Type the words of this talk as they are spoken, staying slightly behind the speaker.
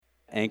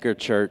Anchor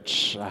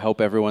Church. I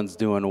hope everyone's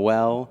doing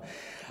well.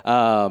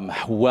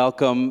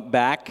 Welcome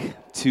back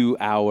to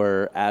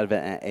our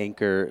Advent at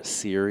Anchor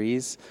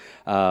series.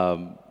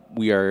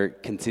 We are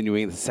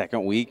continuing the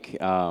second week,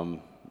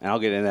 and I'll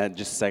get into that in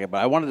just a second. But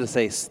I wanted to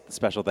say a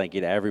special thank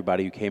you to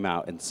everybody who came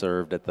out and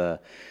served at the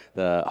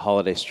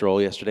holiday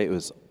stroll yesterday. It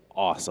was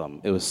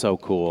awesome. It was so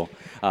cool.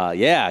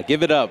 Yeah,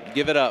 give it up.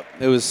 Give it up.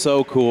 It was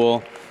so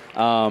cool.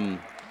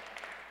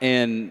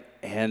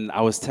 And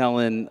I was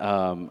telling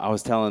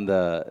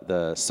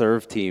the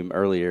serve team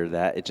earlier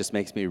that it just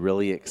makes me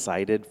really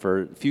excited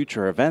for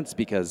future events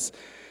because,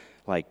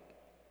 like,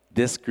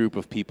 this group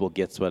of people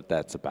gets what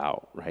that's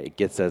about, right? It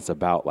gets that it's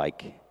about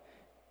like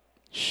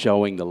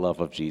showing the love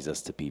of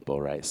Jesus to people,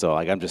 right? So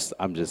like I'm just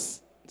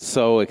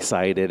so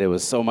excited. It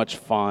was so much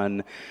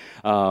fun.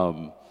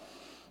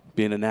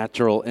 Being a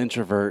natural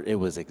introvert, it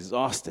was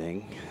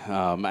exhausting.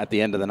 At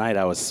the end of the night,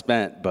 I was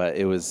spent, but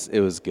it was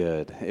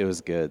good. It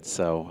was good.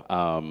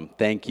 So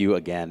thank you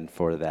again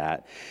for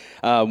that.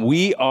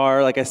 We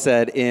are, like I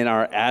said, in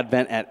our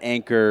Advent at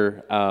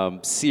Anchor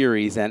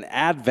series, and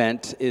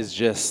Advent is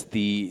just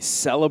the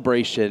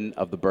celebration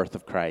of the birth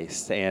of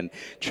Christ. And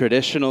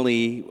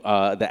traditionally,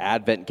 the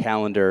Advent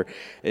calendar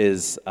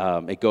is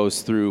it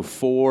goes through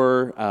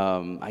four,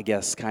 I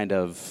guess, kind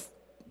of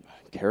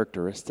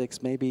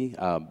characteristics maybe,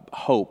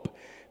 hope,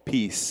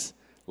 peace,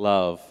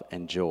 love,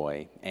 and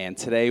joy. And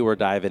today we're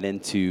diving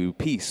into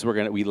peace.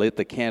 We lit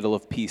the candle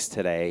of peace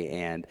today,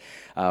 and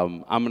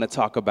I'm going to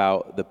talk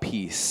about the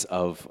peace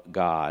of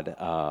God.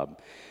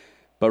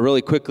 But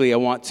really quickly, I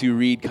want to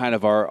read kind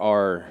of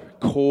our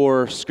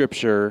core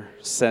scripture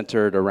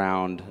centered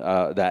around,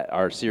 that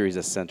our series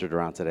is centered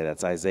around today.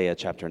 That's Isaiah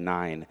chapter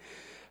 9.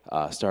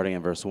 Starting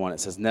in verse 1, it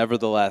says,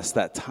 "Nevertheless,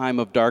 that time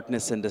of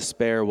darkness and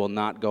despair will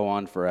not go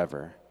on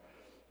forever.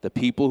 The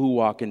people who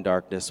walk in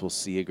darkness will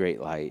see a great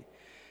light.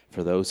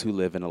 For those who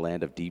live in a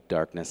land of deep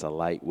darkness, a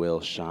light will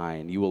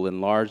shine. You will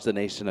enlarge the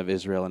nation of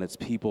Israel, and its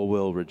people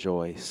will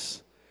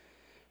rejoice.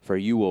 For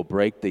you will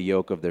break the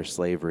yoke of their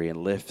slavery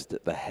and lift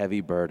the heavy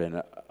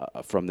burden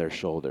from their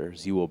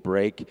shoulders. You will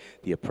break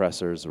the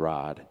oppressor's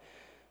rod.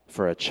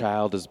 For a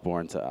child is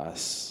born to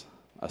us.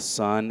 A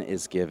son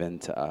is given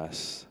to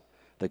us.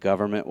 The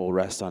government will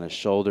rest on his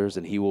shoulders,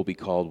 and he will be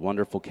called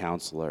Wonderful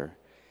Counselor,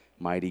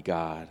 Mighty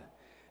God,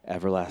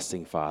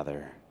 Everlasting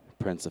Father,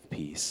 Prince of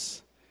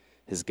Peace.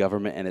 His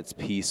government and its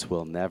peace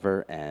will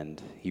never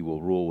end. He will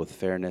rule with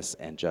fairness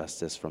and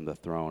justice from the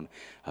throne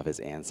of his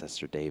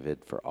ancestor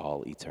David for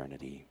all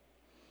eternity."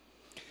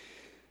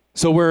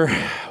 So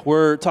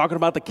we're talking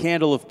about the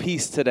candle of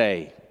peace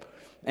today,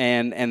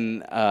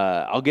 and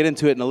I'll get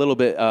into it in a little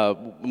bit.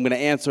 I'm going to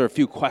answer a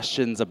few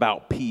questions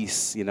about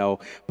peace,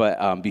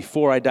 But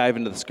before I dive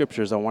into the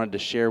scriptures, I wanted to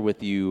share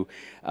with you.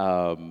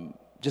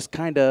 Just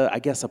kind of, I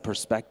guess, a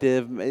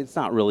perspective. It's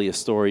not really a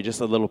story, just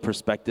a little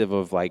perspective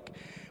of like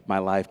my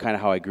life, kind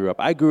of how I grew up.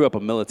 I grew up a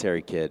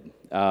military kid,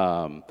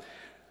 kind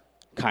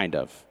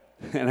of.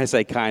 And I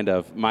say kind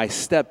of. My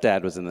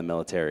stepdad was in the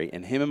military,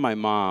 and him and my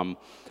mom,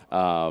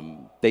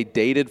 they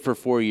dated for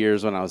 4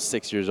 years when I was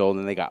 6 years old,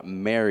 and they got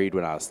married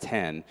when I was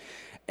 10.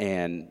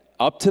 And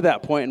up to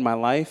that point in my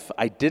life,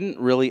 I didn't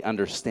really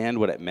understand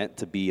what it meant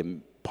to be a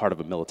part of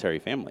a military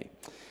family.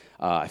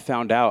 I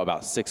found out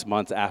about 6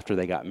 months after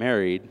they got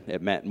married,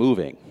 it meant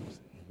moving,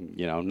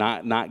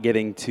 not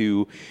getting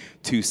too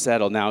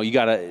settled. Now you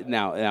gotta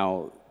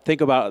now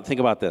think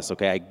about this,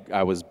 okay?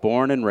 I was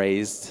born and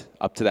raised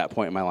up to that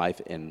point in my life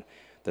in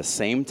the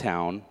same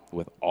town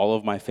with all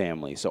of my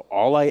family. So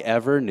all I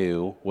ever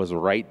knew was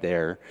right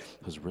there.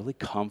 I was really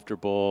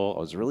comfortable. I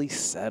was really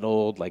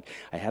settled. Like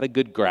I had a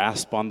good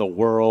grasp on the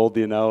world,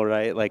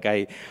 right? Like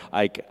I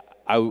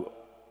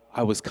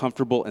was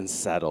comfortable and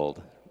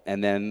settled.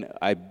 And then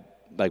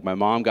my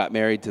mom got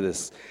married to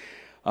this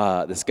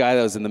guy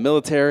that was in the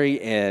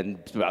military, and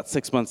about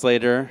 6 months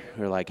later,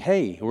 we're like,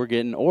 hey, we're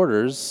getting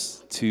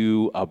orders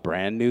to a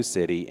brand new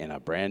city in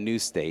a brand new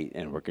state,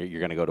 and you're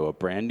going to go to a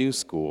brand new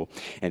school,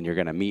 and you're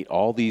going to meet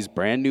all these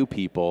brand new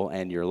people,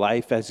 and your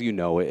life as you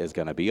know it is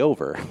going to be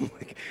over.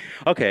 Like,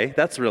 okay,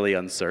 that's really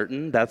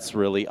uncertain. That's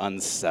really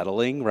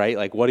unsettling, right?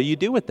 Like, what do you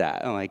do with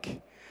that? And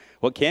like,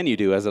 what can you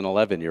do as an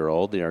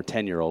 11-year-old or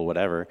 10-year-old,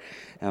 whatever?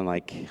 And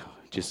like,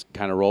 just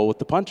kind of roll with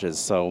the punches.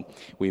 So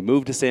we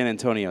moved to San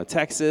Antonio,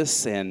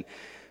 Texas, and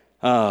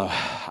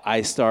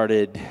I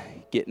started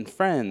getting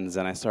friends,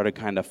 and I started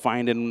kind of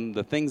finding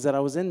the things that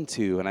I was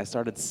into, and I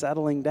started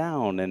settling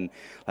down and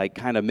like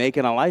kind of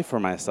making a life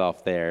for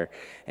myself there.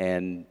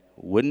 And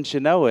wouldn't you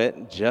know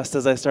it, just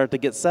as I start to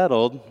get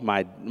settled,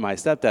 my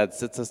stepdad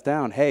sits us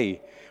down.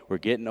 Hey, we're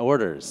getting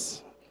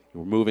orders.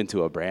 We're moving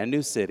to a brand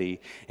new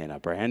city in a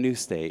brand new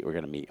state. We're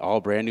going to meet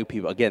all brand new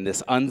people. Again,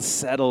 this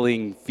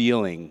unsettling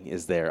feeling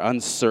is there,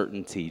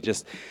 uncertainty,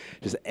 just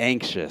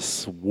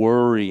anxious,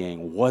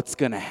 worrying, what's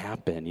going to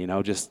happen,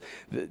 just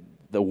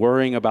the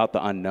worrying about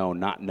the unknown,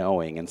 not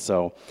knowing. And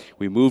so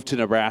we moved to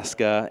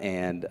Nebraska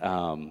and,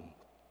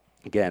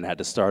 again, had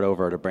to start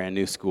over at a brand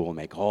new school,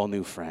 make all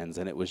new friends,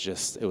 and it was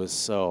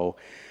so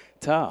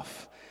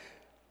tough.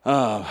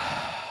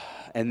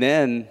 And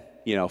then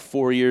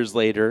 4 years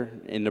later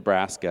in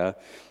Nebraska,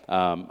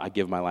 I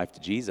give my life to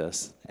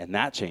Jesus, and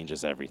that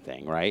changes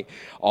everything, right?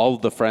 All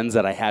of the friends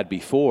that I had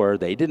before,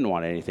 they didn't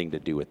want anything to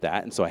do with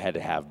that, and so I had to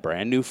have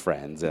brand new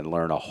friends and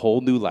learn a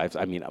whole new life.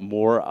 I mean,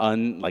 more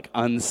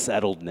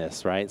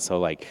unsettledness, right? So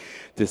like,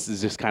 this is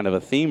just kind of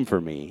a theme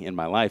for me in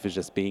my life, is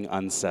just being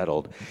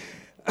unsettled.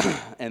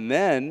 And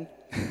then,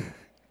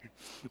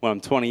 when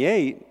I'm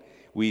 28,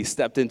 we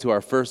stepped into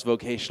our first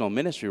vocational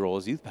ministry role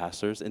as youth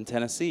pastors in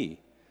Tennessee.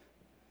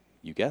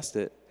 You guessed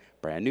it.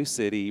 Brand new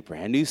city,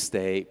 brand new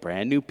state,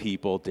 brand new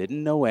people,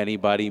 didn't know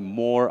anybody,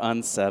 more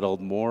unsettled,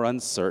 more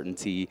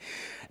uncertainty,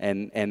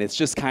 and it's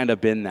just kind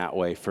of been that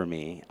way for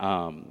me.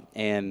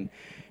 And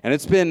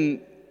it's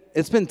been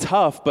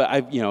tough, but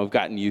I've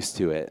gotten used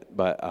to it.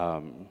 But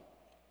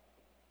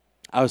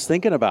I was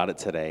thinking about it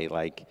today,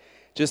 like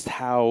just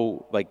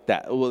how like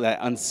that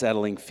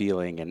unsettling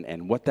feeling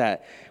and what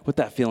that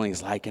feeling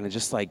is like, and it's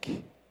just like,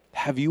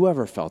 have you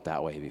ever felt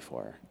that way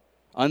before?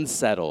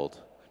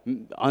 Unsettled,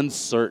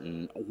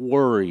 uncertain,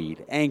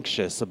 worried,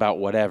 anxious about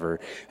whatever.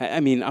 I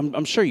mean,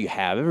 I'm sure you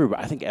have.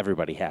 I think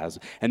everybody has.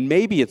 And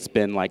maybe it's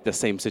been like the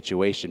same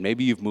situation.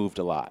 Maybe you've moved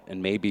a lot,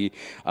 and maybe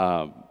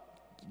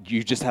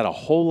you just had a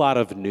whole lot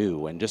of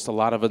new and just a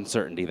lot of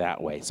uncertainty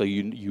that way. So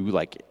you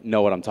like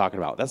know what I'm talking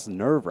about. That's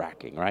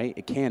nerve-wracking, right?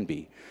 It can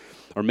be.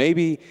 Or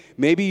maybe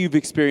you've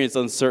experienced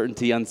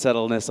uncertainty,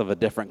 unsettledness of a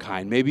different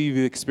kind. Maybe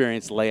you've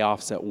experienced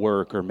layoffs at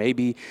work, or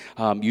maybe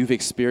you've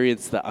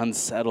experienced the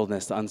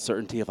unsettledness, the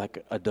uncertainty of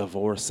like a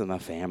divorce in a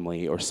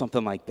family or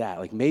something like that.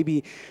 Like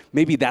maybe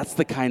that's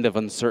the kind of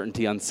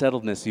uncertainty,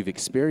 unsettledness you've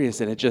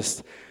experienced, and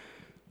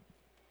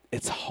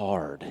it's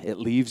hard. It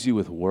leaves you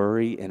with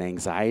worry and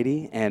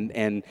anxiety,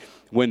 and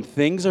when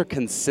things are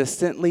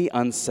consistently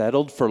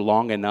unsettled for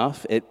long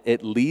enough,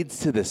 it leads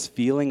to this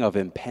feeling of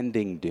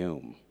impending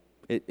doom.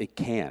 It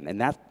can, and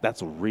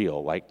that's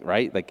real, like,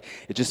 right? Like,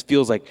 it just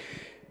feels like,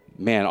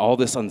 man, all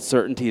this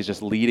uncertainty is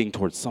just leading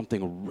towards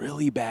something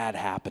really bad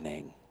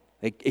happening.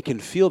 It can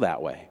feel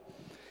that way.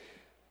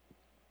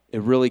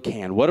 It really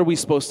can. What are we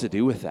supposed to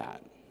do with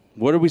that?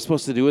 What are we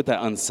supposed to do with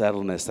that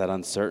unsettledness, that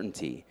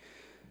uncertainty?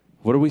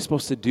 What are we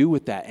supposed to do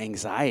with that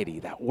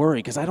anxiety, that worry?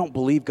 Because I don't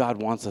believe God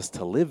wants us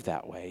to live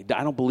that way.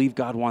 I don't believe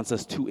God wants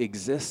us to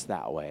exist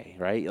that way,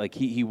 right? Like,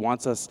 He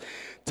wants us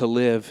to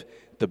live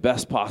the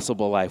best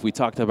possible life. We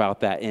talked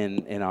about that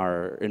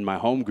in my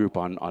home group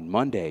on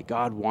Monday.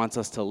 God wants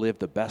us to live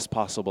the best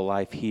possible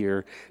life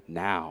here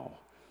now.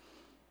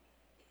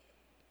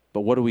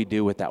 But what do we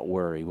do with that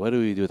worry? What do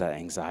we do with that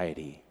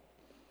anxiety?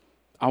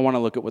 I want to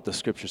look at what the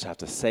scriptures have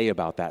to say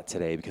about that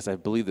today, because I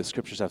believe the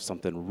scriptures have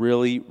something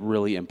really,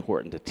 really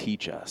important to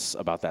teach us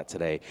about that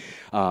today.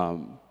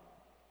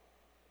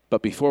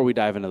 But before we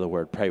dive into the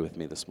word, pray with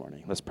me this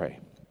morning. Let's pray.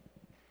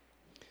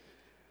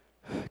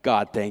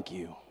 God, thank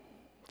you.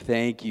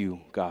 Thank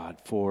you, God,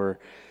 for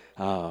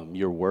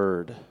your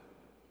word.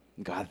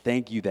 God,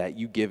 thank you that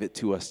you give it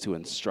to us to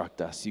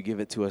instruct us. You give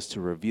it to us to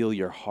reveal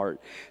your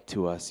heart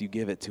to us. You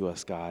give it to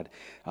us, God,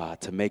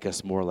 to make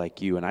us more like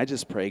you. And I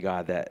just pray,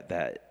 God,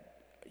 that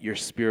your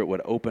Spirit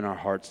would open our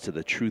hearts to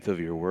the truth of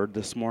your word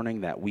this morning,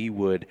 that we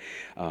would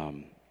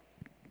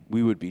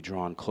be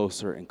drawn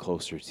closer and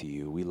closer to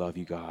you. We love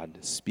you, God.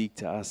 Speak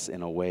to us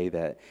in a way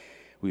that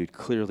we would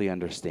clearly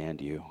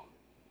understand you.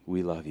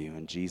 We love you.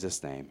 In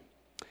Jesus' name.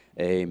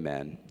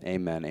 Amen.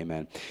 Amen.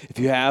 Amen. If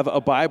you have a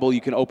Bible,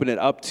 you can open it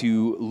up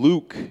to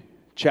Luke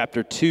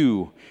chapter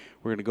 2.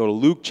 We're going to go to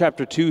Luke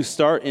chapter 2,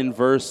 start in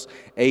verse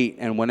 8.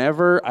 And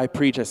whenever I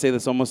preach, I say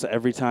this almost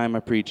every time I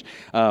preach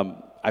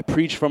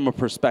from a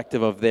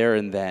perspective of there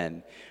and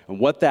then. And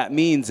what that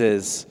means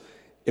is,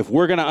 if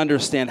we're going to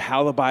understand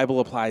how the Bible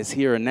applies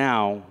here and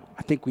now,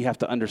 I think we have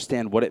to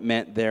understand what it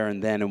meant there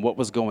and then and what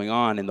was going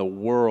on in the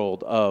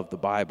world of the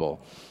Bible.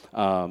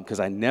 Because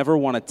I never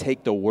want to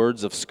take the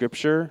words of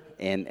Scripture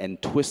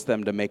and twist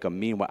them to make them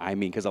mean what I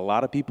mean. Because a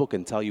lot of people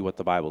can tell you what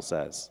the Bible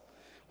says.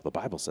 Well, the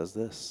Bible says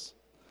this.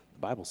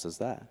 The Bible says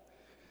that.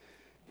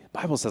 The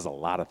Bible says a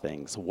lot of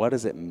things. What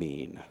does it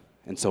mean?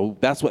 And so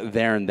that's what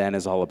there and then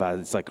is all about.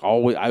 It's like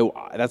always.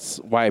 That's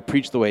why I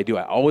preach the way I do.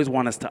 I always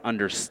want us to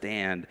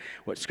understand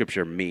what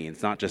Scripture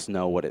means, not just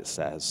know what it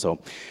says. So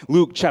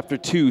Luke chapter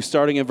 2,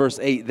 starting in verse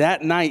 8.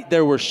 That night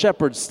there were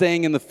shepherds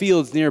staying in the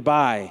fields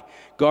nearby,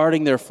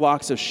 guarding their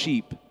flocks of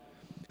sheep.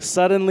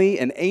 Suddenly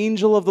an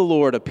angel of the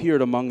Lord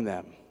appeared among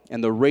them,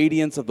 and the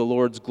radiance of the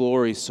Lord's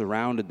glory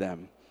surrounded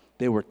them.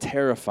 They were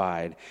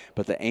terrified,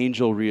 but the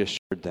angel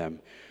reassured them.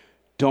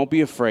 Don't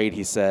be afraid,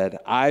 he said.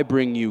 I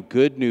bring you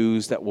good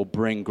news that will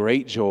bring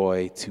great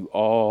joy to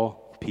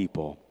all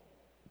people.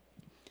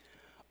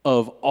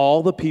 Of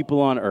all the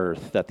people on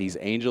earth that these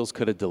angels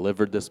could have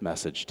delivered this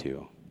message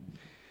to,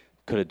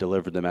 could have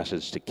delivered the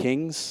message to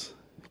kings,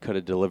 could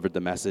have delivered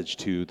the message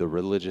to the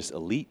religious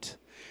elite,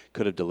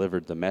 could have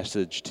delivered the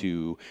message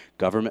to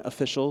government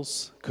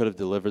officials, could have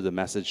delivered the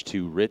message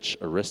to rich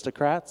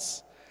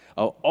aristocrats.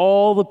 Of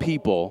all the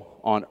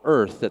people on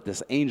earth that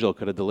this angel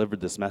could have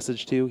delivered this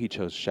message to, he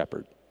chose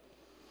shepherd.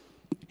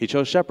 He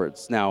chose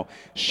shepherds. Now,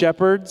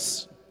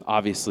 shepherds,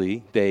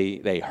 obviously,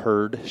 they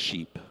herd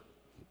sheep.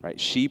 right?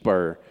 Sheep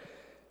are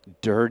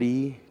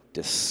dirty,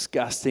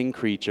 disgusting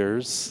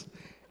creatures,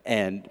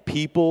 and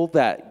people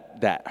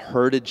that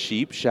herded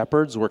sheep,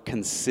 shepherds, were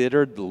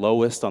considered the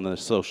lowest on the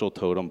social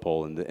totem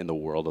pole in the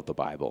world of the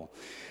Bible.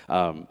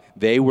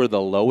 They were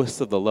the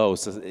lowest of the low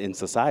in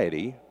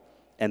society,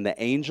 and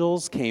the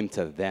angels came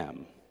to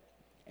them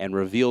and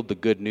revealed the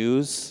good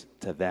news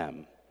to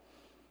them.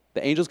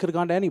 The angels could have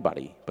gone to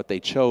anybody, but they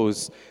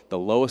chose the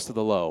lowest of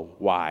the low.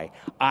 Why?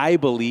 I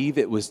believe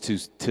it was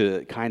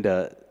to kind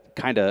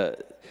of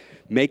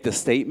make the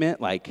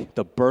statement like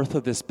the birth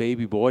of this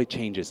baby boy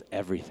changes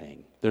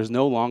everything. There's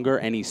no longer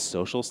any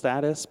social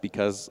status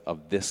because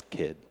of this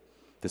kid.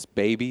 This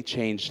baby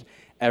changed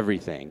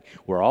everything.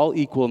 We're all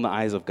equal in the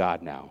eyes of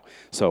God now.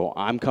 So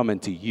I'm coming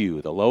to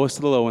you, the lowest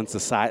of the low in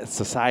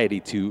society,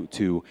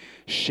 to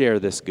share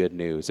this good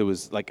news. It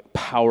was like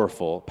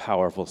powerful,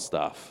 powerful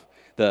stuff.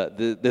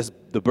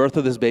 The birth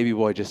of this baby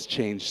boy just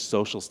changed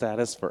social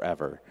status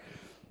forever.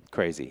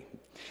 Crazy.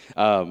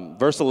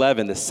 Verse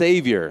 11, the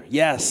Savior,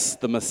 yes,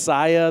 the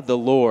Messiah, the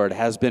Lord,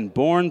 has been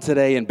born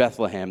today in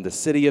Bethlehem, the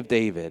city of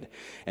David,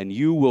 and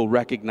you will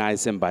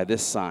recognize him by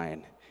this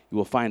sign. You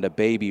will find a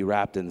baby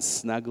wrapped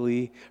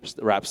snugly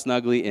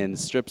in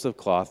strips of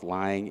cloth,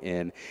 lying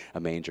in a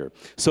manger.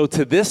 So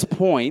to this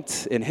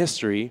point in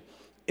history,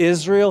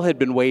 Israel had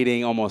been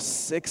waiting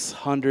almost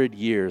 600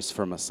 years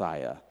for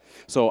Messiah.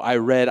 So I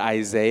read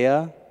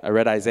Isaiah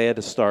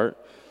to start.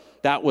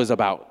 That was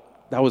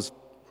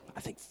I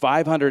think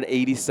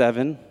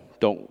 587,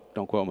 don't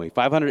quote me,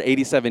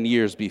 587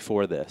 years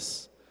before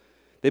this.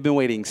 They've been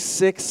waiting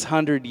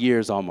 600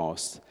 years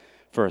almost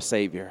for a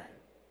Savior.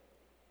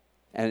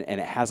 And it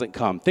hasn't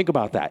come. Think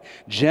about that.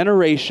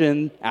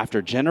 Generation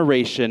after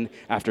generation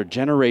after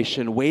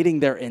generation,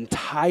 waiting their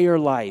entire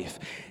life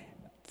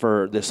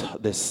for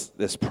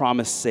this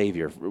promised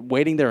Savior,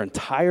 waiting their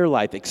entire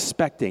life,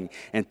 expecting,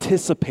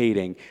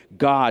 anticipating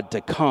God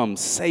to come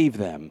save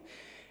them,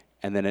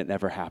 and then it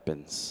never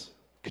happens.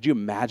 Could you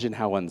imagine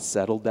how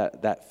unsettled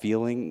that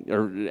feeling,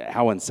 or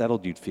how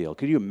unsettled you'd feel?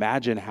 Could you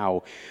imagine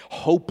how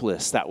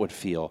hopeless that would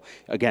feel?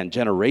 Again,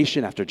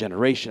 generation after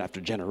generation after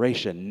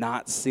generation,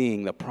 not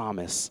seeing the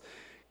promise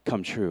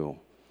come true.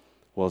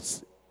 Well,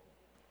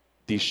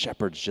 these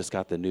shepherds just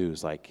got the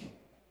news, like,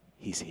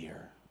 he's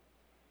here.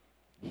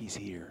 He's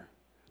here.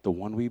 The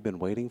one we've been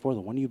waiting for, the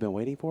one you've been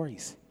waiting for,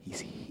 he's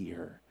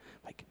here.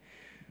 Like,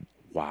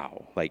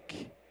 wow.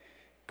 Like,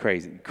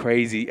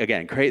 crazy.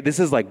 Again, this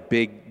is like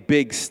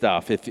big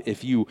stuff.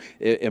 If you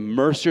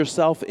immerse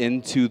yourself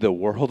into the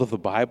world of the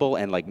Bible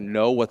and like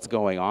know what's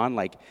going on,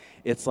 like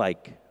it's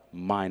like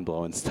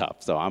mind-blowing stuff.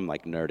 So I'm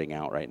like nerding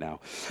out right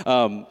now.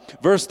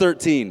 Verse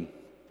 13.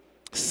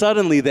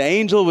 Suddenly the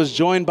angel was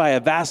joined by a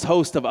vast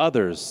host of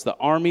others, the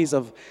armies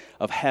of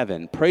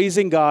heaven,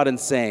 praising God and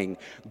saying,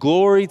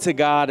 "Glory to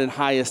God in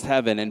highest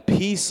heaven, and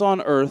peace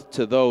on earth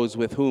to those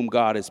with whom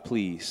God is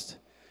pleased."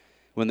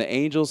 When the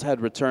angels had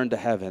returned to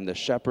heaven, the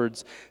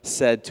shepherds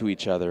said to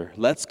each other,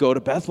 "Let's go to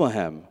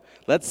Bethlehem.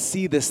 Let's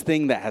see this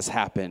thing that has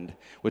happened,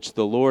 which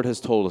the Lord has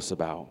told us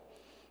about."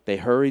 They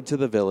hurried to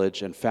the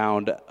village and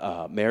found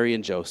Mary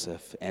and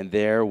Joseph, and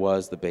there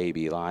was the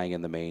baby lying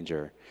in the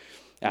manger.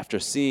 After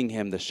seeing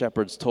him, the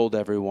shepherds told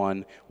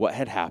everyone what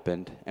had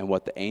happened and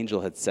what the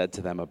angel had said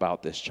to them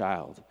about this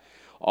child.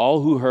 All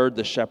who heard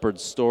the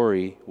shepherd's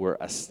story were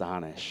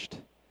astonished.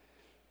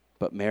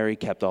 But Mary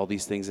kept all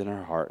these things in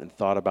her heart and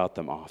thought about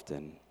them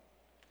often.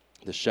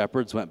 The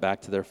shepherds went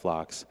back to their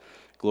flocks,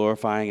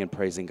 glorifying and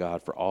praising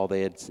God for all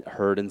they had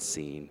heard and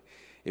seen.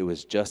 It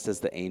was just as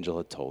the angel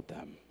had told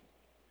them.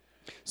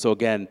 So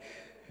again,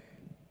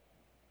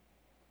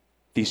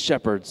 these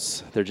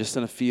shepherds, they're just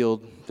in a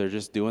field. They're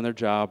just doing their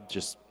job,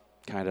 just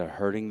kind of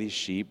herding these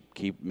sheep,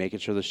 keep making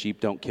sure the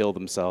sheep don't kill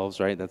themselves,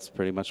 right? That's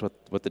pretty much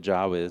what the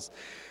job is.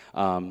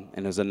 And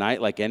it was a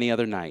night like any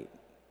other night.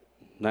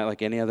 Not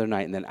like any other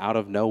night. And then out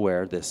of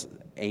nowhere, this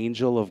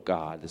angel of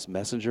God, this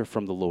messenger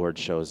from the Lord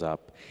shows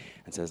up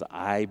and says,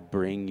 "I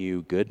bring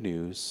you good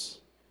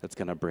news that's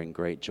going to bring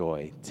great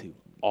joy to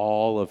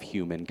all of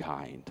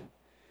humankind."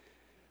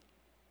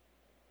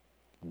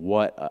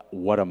 What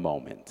a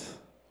moment.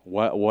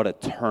 What a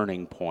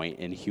turning point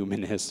in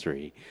human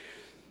history.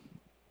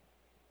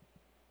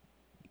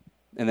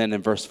 And then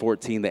in verse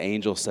 14, the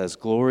angel says,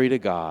 "Glory to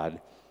God,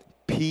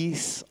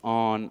 peace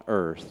on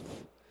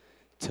earth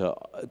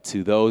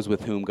to those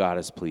with whom God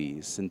is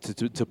pleased." And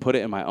to put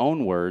it in my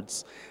own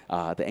words,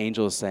 the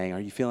angel is saying, are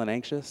you feeling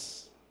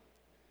anxious?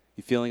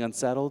 You feeling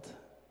unsettled?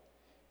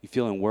 You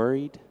feeling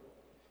worried?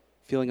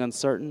 Feeling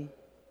uncertain?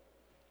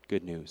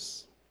 Good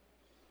news.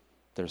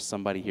 There's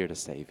somebody here to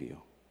save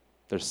you.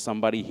 There's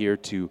somebody here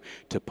to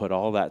put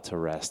all that to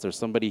rest. There's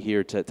somebody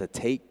here to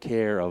take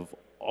care of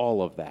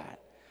all of that.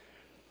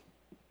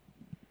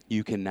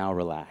 You can now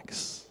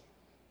relax.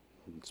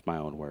 It's my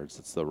own words.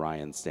 It's the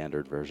Ryan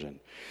Standard Version.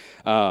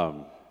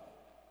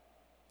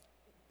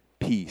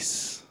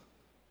 Peace.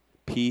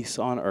 Peace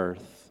on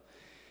earth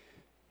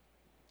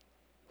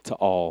to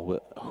all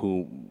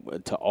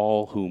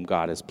whom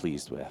God is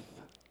pleased with.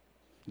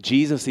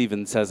 Jesus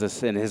even says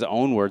this in his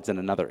own words in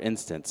another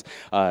instance.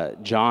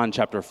 John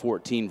chapter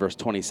 14, verse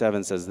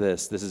 27 says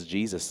this. This is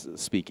Jesus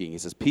speaking. He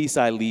says, "Peace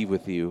I leave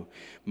with you,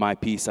 my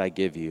peace I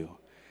give you.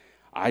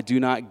 I do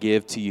not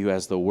give to you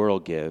as the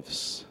world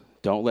gives.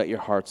 Don't let your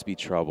hearts be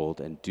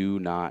troubled, and do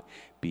not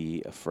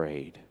be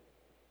afraid."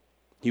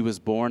 He was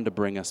born to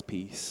bring us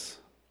peace.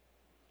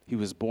 He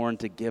was born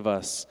to give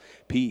us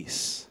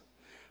peace.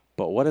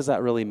 But what does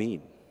that really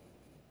mean?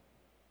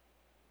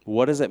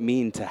 What does it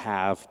mean to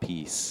have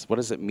peace? What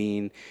does it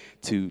mean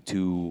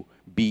to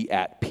be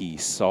at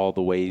peace? All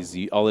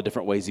the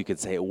different ways you could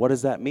say it. What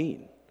does that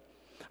mean?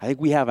 I think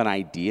we have an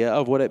idea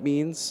of what it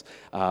means.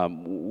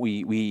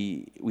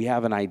 We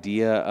have an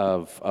idea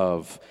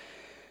of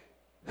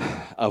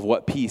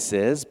what peace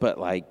is, but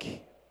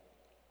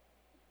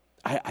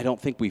I don't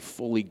think we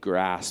fully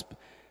grasp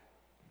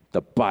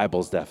the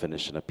Bible's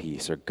definition of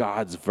peace or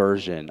God's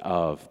version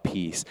of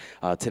peace.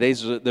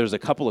 There's a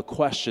couple of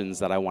questions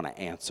that I want to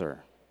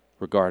answer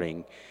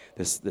regarding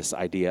this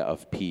idea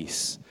of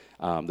peace.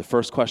 The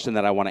first question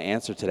that I want to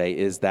answer today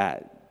is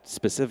that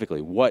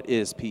specifically, what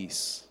is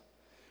peace?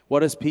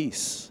 What is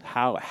peace?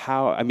 How?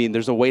 I mean,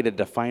 there's a way to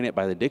define it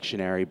by the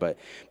dictionary, but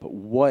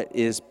what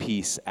is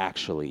peace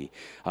actually?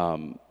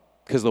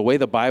 Because the way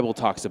the Bible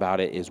talks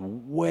about it is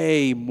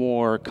way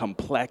more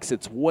complex.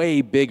 It's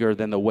way bigger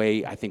than the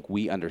way I think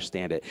we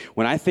understand it.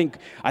 I think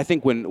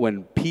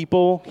when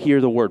people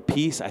hear the word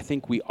peace, I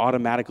think we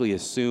automatically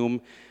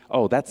assume,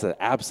 oh, that's an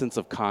absence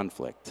of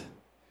conflict.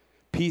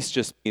 Peace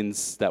just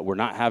means that we're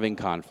not having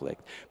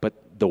conflict. But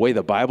the way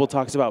the Bible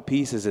talks about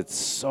peace is it's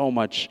so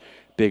much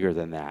bigger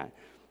than that.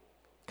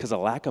 Because a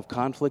lack of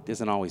conflict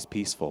isn't always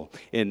peaceful.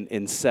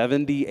 In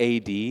 70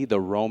 AD, the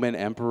Roman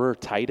Emperor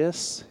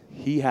Titus,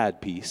 he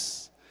had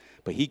peace,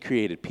 but he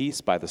created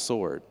peace by the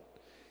sword.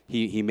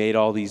 He made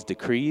all these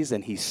decrees,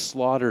 and he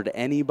slaughtered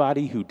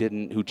anybody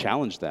who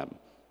challenged them,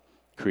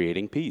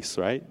 creating peace,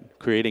 right?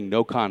 Creating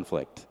no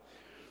conflict.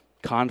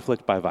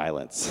 Conflict by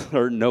violence,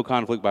 or no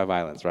conflict by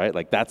violence,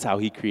 right? That's how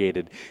he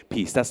created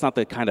peace. That's not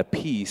the kind of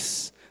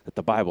peace that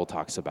the Bible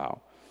talks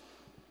about.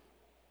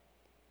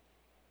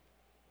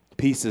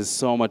 Peace is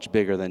so much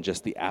bigger than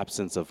just the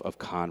absence of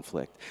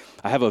conflict.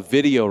 I have a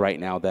video right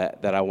now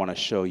that I want to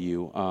show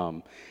you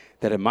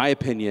that, in my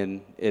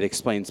opinion, it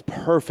explains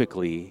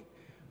perfectly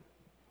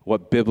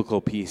what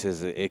biblical peace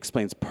is. It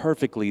explains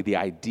perfectly the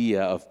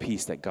idea of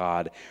peace that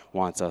God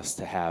wants us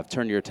to have.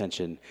 Turn your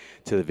attention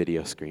to the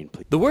video screen,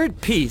 please. The word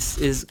peace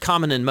is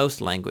common in most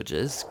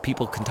languages.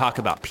 People can talk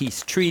about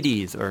peace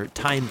treaties or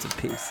times of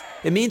peace.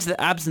 It means the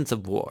absence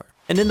of war.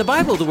 And in the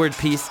Bible, the word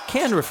peace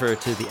can refer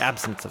to the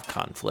absence of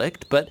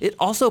conflict, but it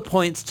also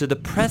points to the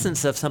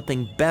presence of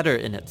something better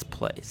in its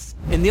place.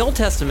 In the Old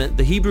Testament,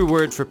 the Hebrew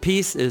word for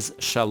peace is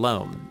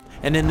shalom.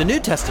 And in the New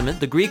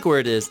Testament, the Greek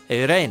word is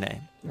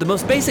eirene. The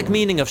most basic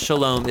meaning of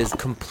shalom is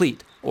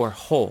complete or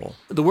whole.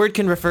 The word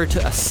can refer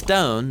to a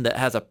stone that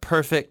has a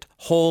perfect,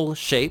 whole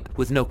shape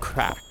with no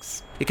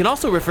cracks. It can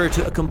also refer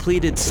to a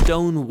completed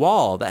stone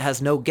wall that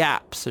has no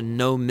gaps and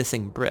no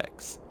missing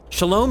bricks.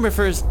 Shalom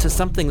refers to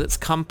something that's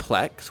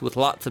complex with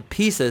lots of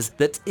pieces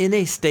that's in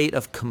a state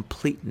of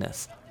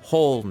completeness,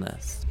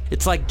 wholeness.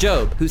 It's like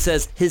Job, who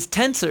says his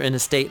tents are in a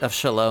state of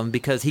shalom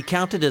because he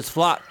counted his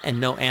flock and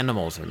no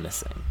animals are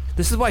missing.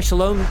 This is why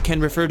shalom can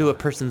refer to a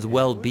person's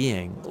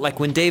well-being. Like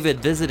when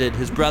David visited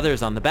his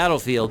brothers on the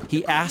battlefield,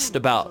 he asked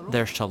about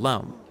their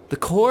shalom. The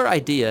core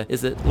idea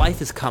is that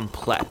life is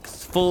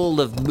complex,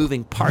 full of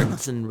moving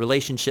parts and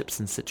relationships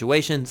and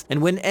situations,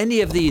 and when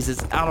any of these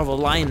is out of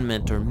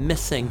alignment or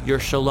missing, your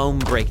shalom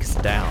breaks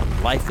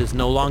down. Life is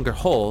no longer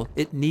whole,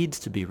 it needs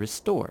to be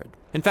restored.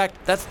 In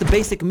fact, that's the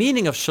basic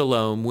meaning of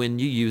shalom when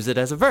you use it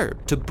as a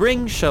verb. To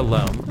bring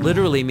shalom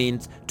literally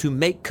means to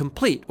make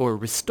complete or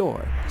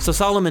restore. So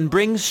Solomon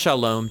brings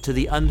shalom to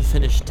the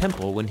unfinished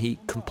temple when he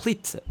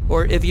completes it.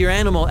 Or if your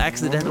animal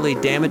accidentally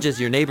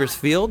damages your neighbor's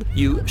field,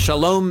 you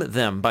shalom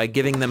them by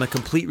giving them a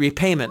complete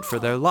repayment for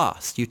their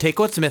loss. You take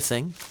what's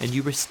missing and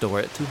you restore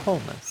it to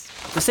wholeness.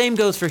 The same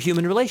goes for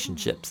human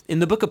relationships. In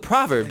the book of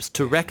Proverbs,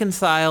 to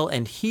reconcile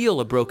and heal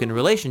a broken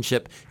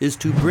relationship is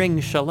to bring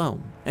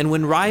shalom. And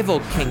when rival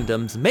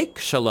kingdoms make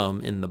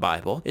shalom in the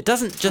Bible, it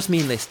doesn't just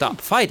mean they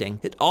stop fighting,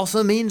 it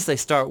also means they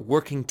start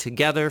working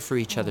together for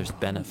each other's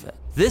benefit.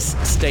 This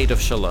state of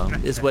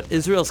shalom is what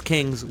Israel's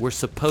kings were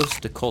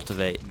supposed to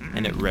cultivate,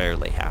 and it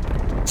rarely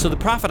happened. So the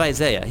prophet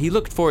Isaiah, he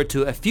looked forward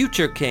to a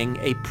future king,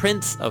 a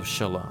prince of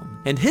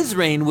shalom. And his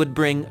reign would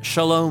bring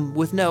shalom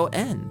with no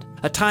end.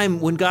 A time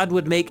when God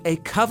would make a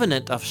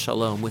covenant of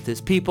shalom with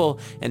his people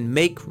and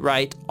make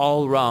right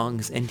all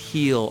wrongs and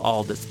heal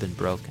all that's been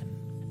broken.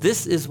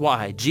 This is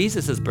why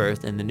Jesus'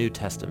 birth in the New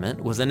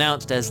Testament was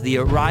announced as the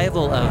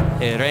arrival of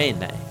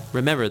eirene.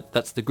 Remember,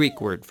 that's the Greek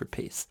word for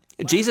peace.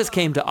 Jesus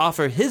came to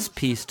offer his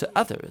peace to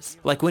others,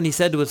 like when he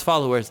said to his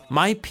followers,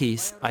 "My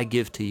peace I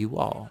give to you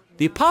all."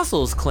 The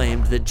apostles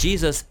claimed that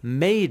Jesus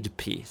made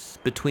peace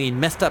between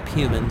messed up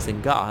humans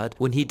and God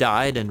when he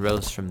died and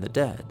rose from the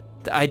dead.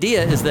 The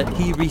idea is that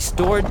he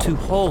restored to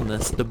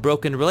wholeness the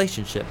broken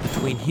relationship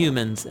between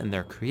humans and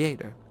their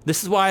creator.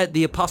 This is why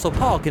the Apostle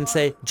Paul can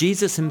say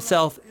Jesus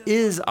himself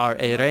is our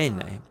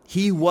eirene.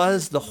 He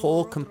was the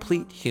whole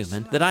complete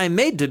human that I am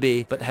made to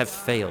be, but have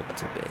failed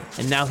to be.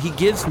 And now he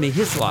gives me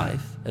his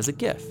life as a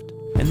gift.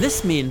 And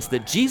this means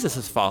that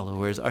Jesus'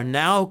 followers are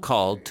now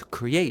called to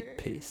create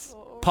peace.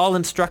 Paul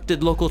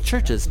instructed local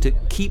churches to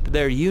keep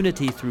their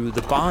unity through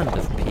the bond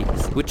of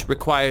peace, which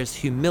requires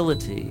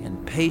humility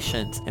and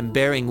patience and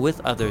bearing with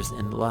others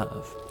in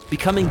love.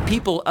 Becoming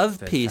people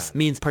of peace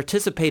means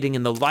participating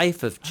in the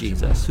life of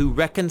Jesus, who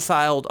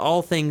reconciled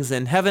all things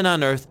in heaven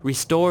and earth,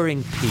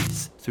 restoring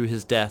peace through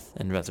his death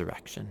and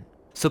resurrection.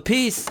 So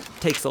peace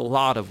takes a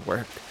lot of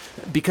work,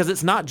 because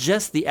it's not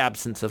just the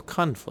absence of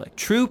conflict.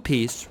 True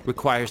peace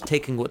requires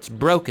taking what's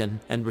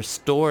broken and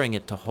restoring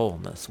it to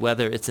wholeness,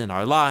 whether it's in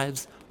our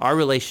lives, our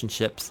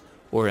relationships,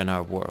 or in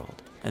our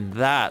world. And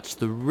that's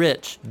the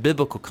rich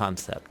biblical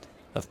concept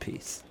of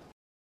peace.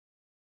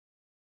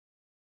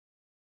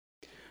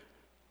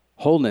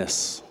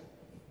 Wholeness,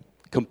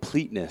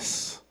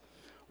 completeness,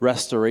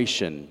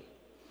 restoration.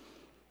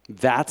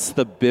 That's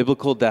the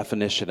biblical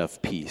definition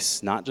of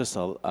peace, not just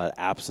an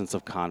absence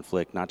of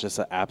conflict, not just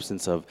an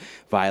absence of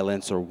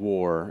violence or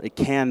war. It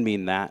can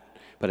mean that,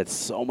 but it's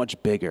so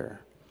much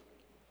bigger.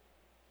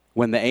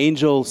 When the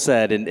angel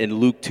said in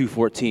Luke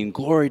 2:14,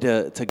 "Glory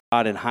to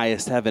God in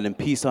highest heaven and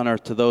peace on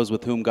earth to those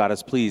with whom God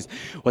is pleased,"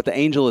 what the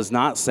angel is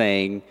not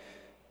saying,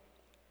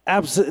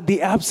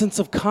 the absence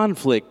of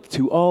conflict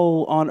to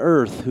all on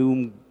earth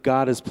whom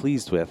God is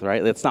pleased with,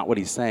 right? That's not what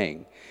he's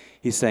saying.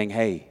 He's saying,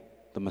 hey,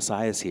 the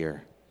Messiah is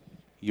here.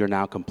 You're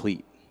now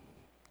complete.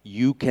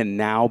 You can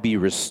now be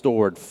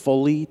restored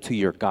fully to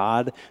your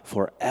God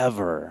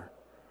forever.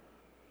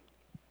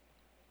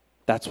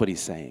 That's what he's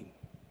saying.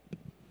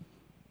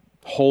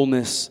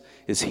 Wholeness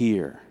is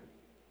here.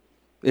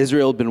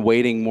 Israel had been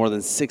waiting more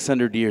than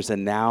 600 years,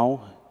 and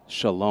now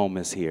shalom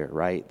is here,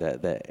 right?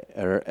 The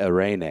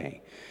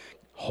eirene.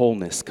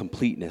 Wholeness,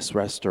 completeness,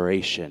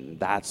 restoration.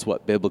 That's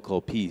what biblical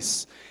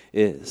peace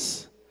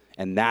is.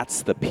 And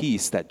that's the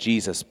peace that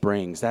Jesus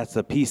brings. That's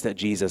the peace that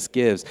Jesus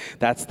gives.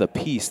 That's the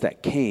peace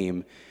that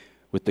came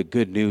with the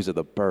good news of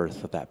the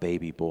birth of that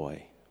baby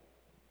boy.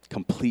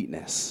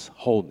 Completeness,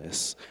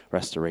 wholeness,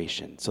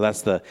 restoration. So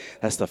that's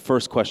the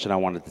first question I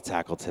wanted to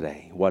tackle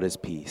today. What is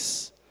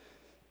peace?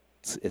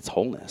 It's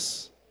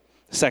wholeness.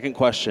 The second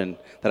question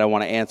that I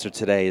want to answer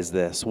today is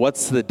this.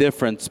 What's the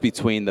difference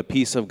between the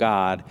peace of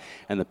God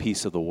and the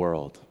peace of the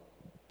world?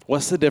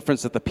 What's the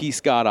difference that the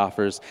peace God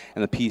offers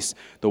and the peace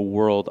the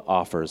world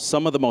offers?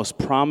 Some of the most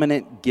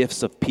prominent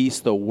gifts of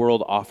peace the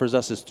world offers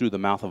us is through the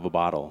mouth of a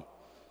bottle.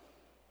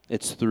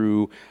 It's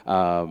through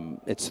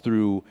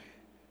the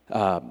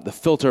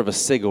filter of a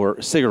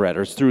cigarette,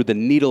 or it's through the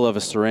needle of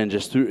a syringe.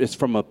 It's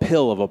from a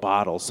pill of a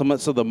bottle.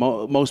 So the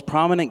most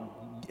prominent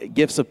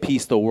gifts of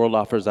peace the world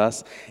offers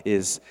us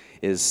is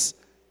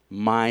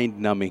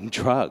mind-numbing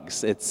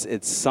drugs.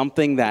 It's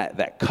something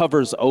that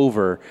covers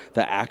over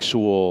the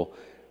actual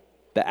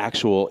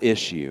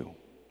issue.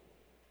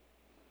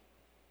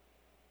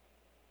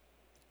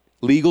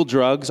 Legal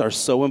drugs are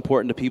so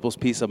important to people's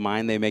peace of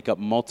mind, they make up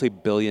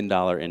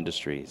multi-billion-dollar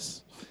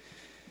industries.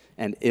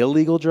 And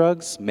illegal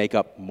drugs make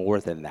up more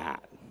than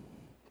that.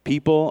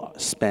 People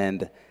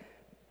spend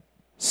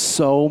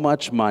so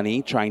much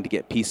money trying to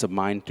get peace of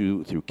mind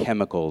through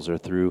chemicals or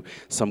through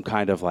some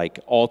kind of like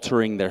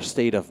altering their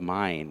state of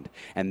mind.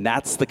 And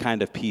that's the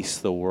kind of peace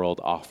the world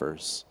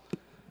offers.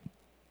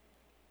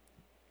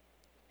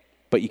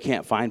 But you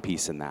can't find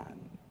peace in that.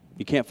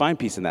 You can't find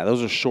peace in that.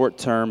 Those are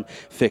short-term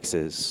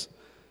fixes.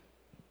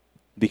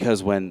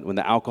 Because when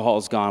the alcohol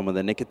is gone, when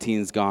the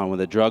nicotine's gone, when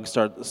the drug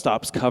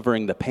stops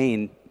covering the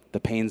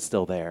pain's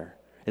still there.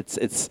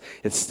 It's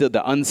still,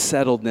 the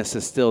unsettledness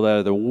is still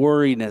there. The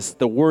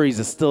worries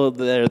is still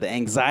there. The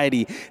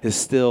anxiety is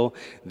still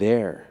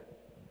there.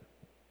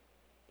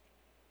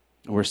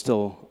 We're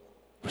still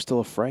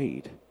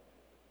afraid.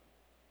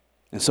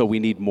 And so we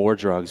need more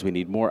drugs, we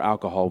need more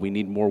alcohol, we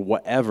need more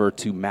whatever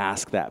to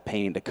mask that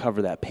pain, to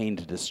cover that pain,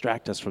 to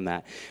distract us from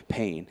that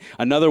pain.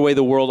 Another way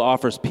the world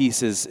offers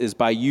peace is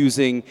by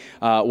using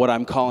what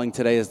I'm calling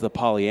today as the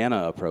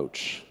Pollyanna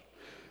approach.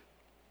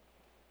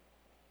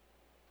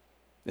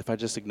 If I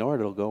just ignore it,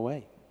 it'll go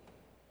away.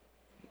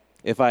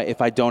 If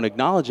I don't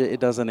acknowledge it,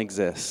 it doesn't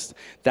exist.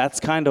 That's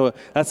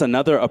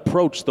another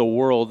approach the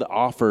world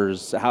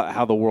offers,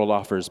 how the world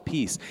offers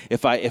peace.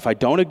 If I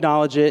don't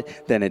acknowledge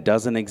it, then it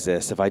doesn't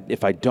exist.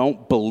 If I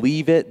don't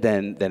believe it,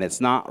 then it's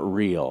not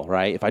real,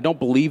 right? If I don't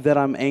believe that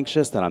I'm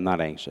anxious, then I'm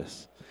not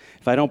anxious.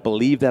 If I don't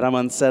believe that I'm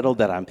unsettled,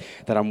 that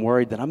I'm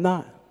worried, then I'm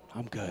not.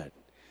 I'm good.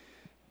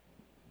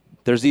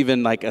 There's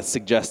even like a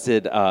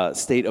suggested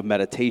state of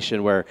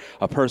meditation where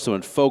a person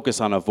would focus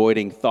on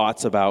avoiding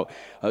thoughts about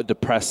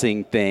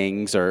depressing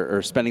things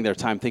or spending their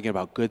time thinking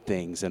about good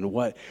things. And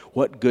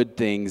what good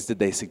things did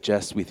they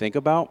suggest we think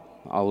about?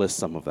 I'll list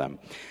some of them.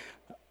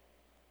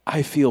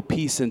 I feel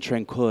peace and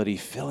tranquility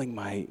filling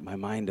my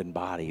mind and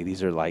body.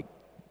 These are like,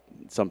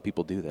 some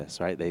people do this,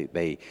 right?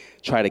 They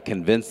try to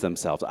convince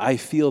themselves, I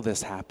feel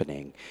this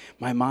happening.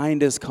 My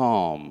mind is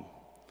calm.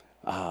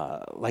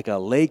 like a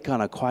lake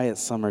on a quiet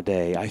summer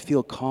day. I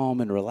feel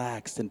calm and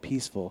relaxed and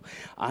peaceful.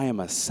 I am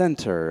a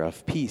center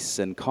of peace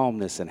and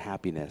calmness and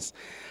happiness.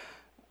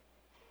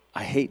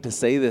 I hate to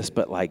say this,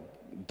 but like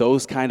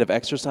those kind of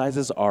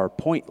exercises are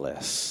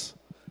pointless.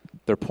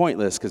 They're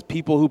pointless because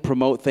people who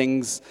promote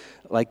things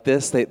like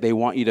this, they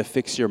want you to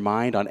fix your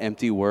mind on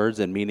empty words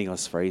and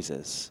meaningless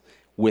phrases.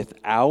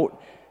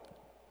 Without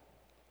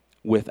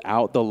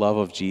the love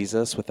of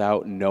Jesus,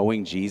 without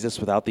knowing Jesus,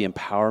 without the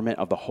empowerment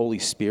of the Holy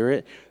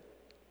Spirit,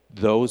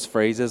 those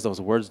phrases,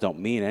 those words don't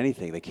mean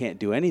anything. They can't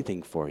do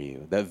anything for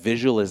you. That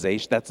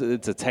visualization,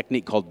 it's a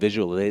technique called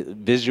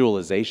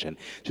visualization.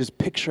 Just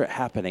picture it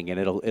happening and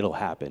it'll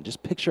happen.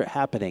 Just picture it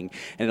happening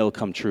and it'll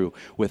come true.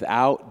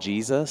 Without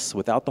Jesus,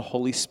 without the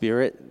Holy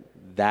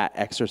Spirit, that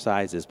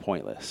exercise is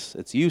pointless.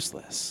 It's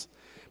useless.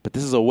 But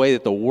this is a way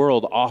that the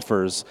world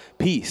offers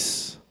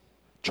peace.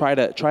 Try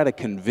to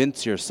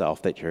convince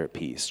yourself that you're at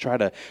peace. Try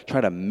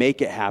to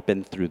make it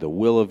happen through the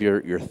will of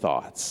your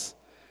thoughts.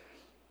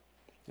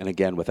 And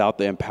again, without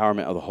the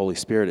empowerment of the Holy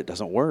Spirit, it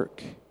doesn't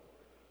work.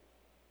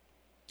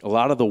 A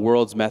lot of the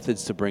world's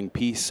methods to bring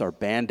peace are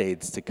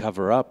Band-Aids to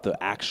cover up the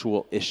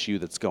actual issue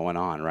that's going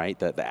on, right?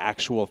 The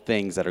actual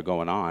things that are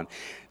going on.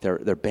 They're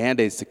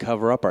Band-Aids to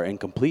cover up our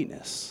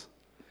incompleteness.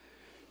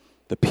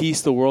 The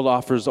peace the world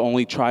offers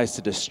only tries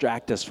to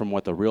distract us from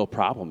what the real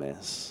problem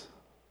is.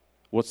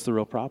 What's the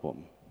real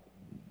problem?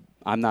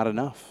 I'm not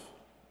enough.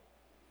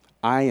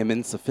 I am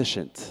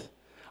insufficient.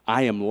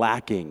 I am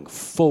lacking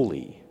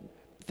fully.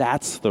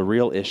 That's the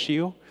real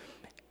issue.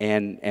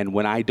 And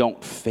when I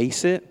don't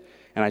face it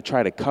and I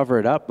try to cover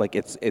it up, like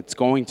it's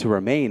going to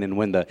remain. And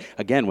when the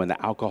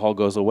alcohol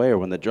goes away or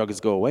when the drugs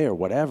go away or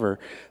whatever,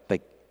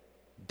 like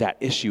that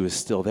issue is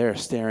still there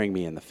staring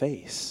me in the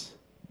face.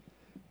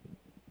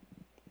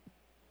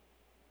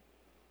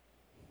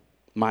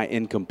 My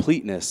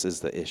incompleteness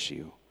is the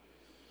issue.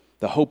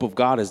 The hope of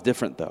God is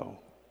different, though.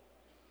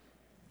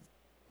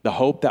 The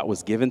hope that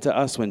was given to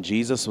us when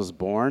Jesus was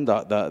born,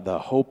 the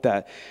hope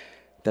that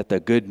the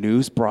good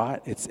news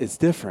brought, it's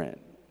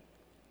different.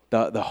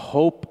 The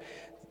hope,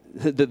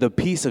 the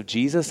peace of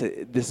Jesus,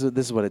 this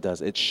is what it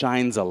does. It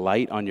shines a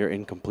light on your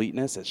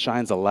incompleteness. It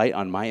shines a light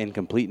on my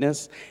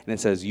incompleteness, and it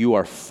says, you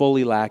are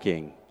fully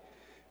lacking,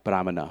 but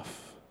I'm enough.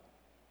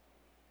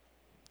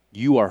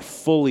 You are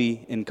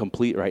fully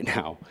incomplete right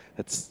now.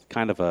 That's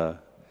kind of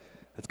a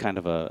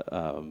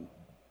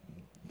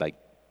like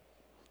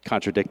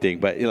contradicting,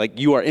 but like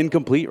you are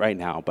incomplete right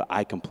now, but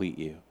I complete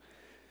you.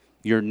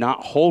 You're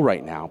not whole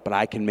right now, but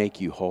I can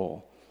make you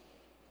whole.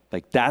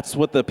 Like that's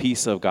what the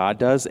peace of God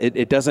does.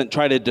 It doesn't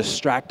try to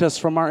distract us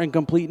from our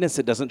incompleteness.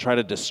 It doesn't try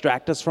to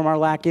distract us from our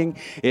lacking.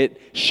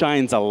 It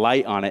shines a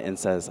light on it and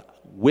says,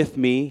 with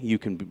me, you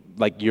can be,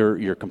 like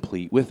you're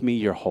complete. With me,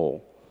 you're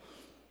whole.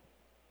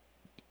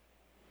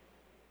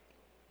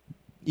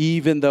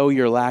 Even though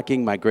you're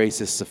lacking, my grace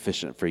is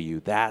sufficient for you.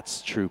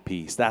 That's true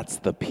peace. That's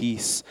the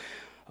peace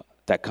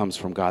that comes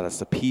from God. That's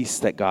the peace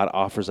that God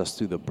offers us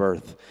through the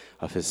birth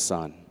of his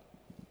Son.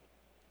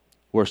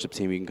 Worship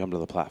team, you can come to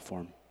the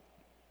platform.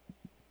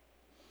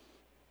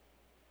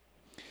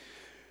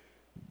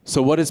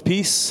 So what is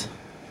peace?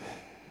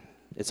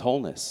 It's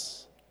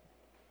wholeness.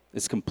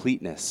 It's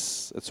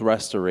completeness. It's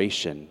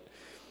restoration.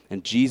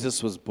 And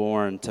Jesus was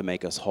born to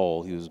make us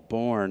whole. He was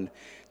born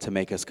to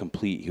make us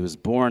complete. He was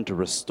born to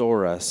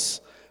restore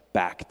us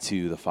back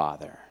to the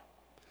Father.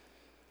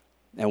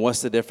 And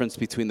what's the difference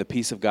between the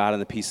peace of God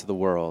and the peace of the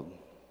world?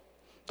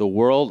 The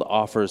world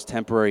offers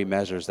temporary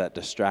measures that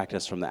distract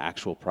us from the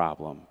actual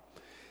problem.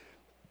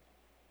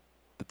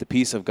 But the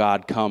peace of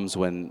God comes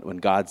when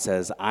God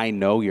says, I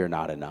know you're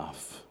not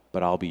enough,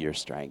 but I'll be your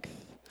strength.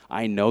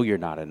 I know you're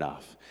not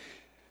enough,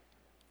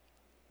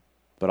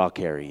 but I'll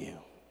carry you.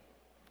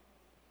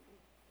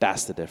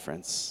 That's the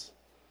difference.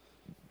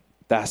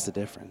 That's the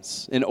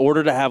difference. In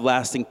order to have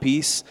lasting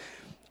peace,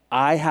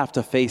 I have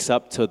to face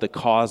up to the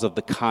cause of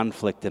the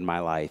conflict in my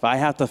life. I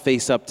have to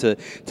face up to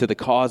the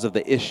cause of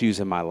the issues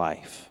in my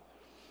life.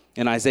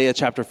 In Isaiah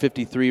chapter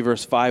 53,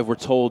 verse 5, we're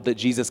told that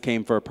Jesus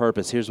came for a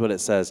purpose. Here's what it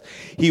says.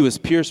 He was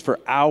pierced for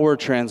our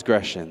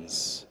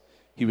transgressions.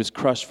 He was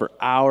crushed for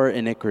our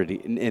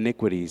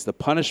iniquities. The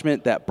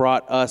punishment that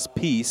brought us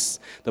peace,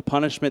 the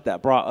punishment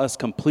that brought us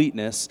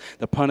completeness,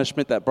 the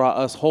punishment that brought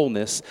us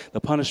wholeness,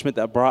 the punishment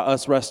that brought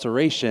us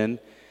restoration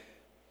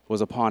was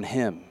upon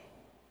him.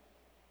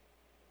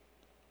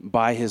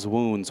 By his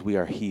wounds we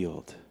are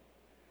healed.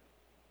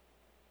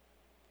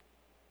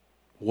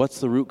 What's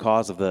the root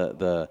cause of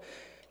the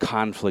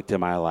conflict in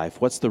my life?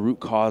 What's the root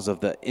cause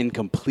of the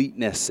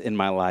incompleteness in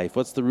my life?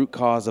 What's the root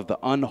cause of the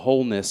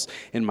unwholeness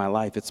in my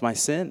life? It's my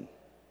sin.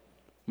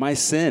 My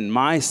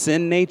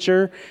sin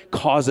nature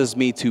causes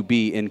me to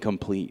be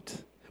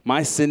incomplete.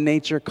 My sin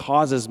nature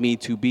causes me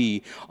to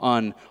be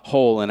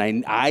unwhole,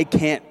 and I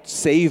can't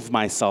save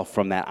myself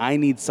from that. I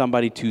need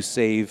somebody to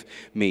save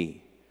me.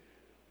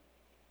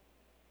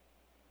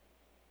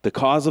 The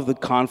cause of the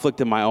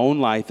conflict in my own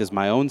life is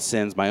my own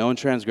sins, my own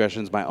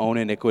transgressions, my own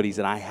iniquities,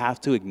 and I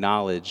have to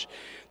acknowledge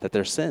that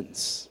they're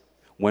sins.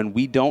 When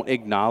we don't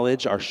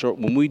acknowledge our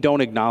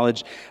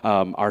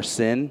our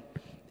sin,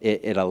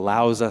 it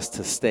allows us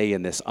to stay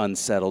in this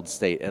unsettled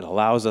state. It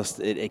allows us,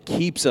 it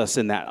keeps us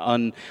in that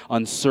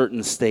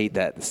uncertain state,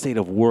 that state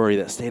of worry,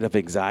 that state of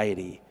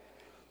anxiety.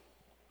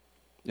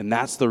 And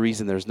that's the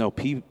reason there's no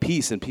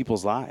peace in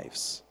people's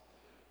lives.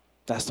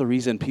 That's the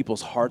reason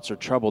people's hearts are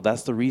troubled.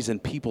 That's the reason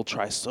people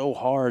try so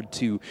hard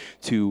to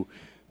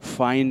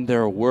find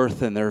their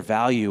worth and their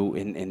value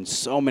in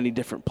so many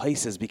different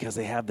places, because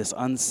they have this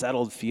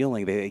unsettled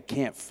feeling. They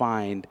can't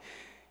find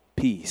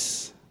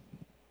peace.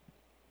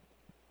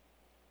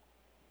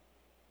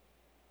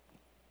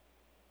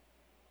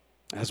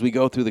 As we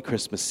go through the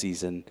Christmas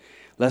season,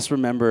 let's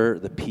remember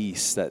the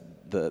peace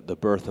that the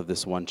birth of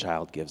this one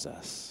child gives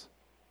us.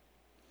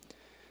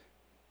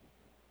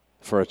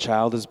 For a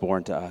child is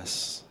born to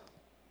us,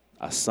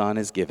 a son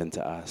is given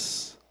to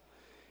us,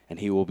 and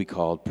he will be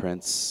called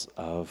Prince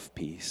of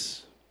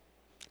Peace.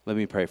 Let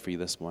me pray for you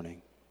this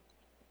morning.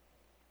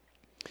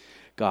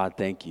 God,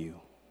 thank you.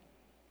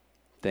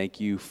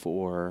 Thank you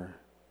for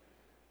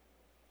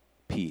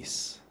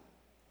peace,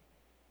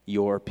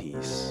 your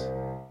peace.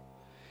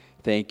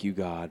 Thank you,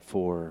 God,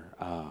 for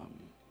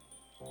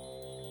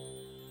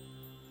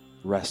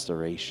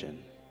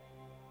restoration.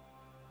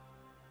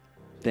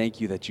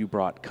 Thank you that you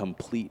brought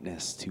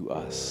completeness to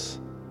us.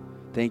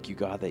 Thank you,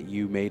 God, that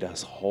you made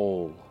us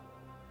whole.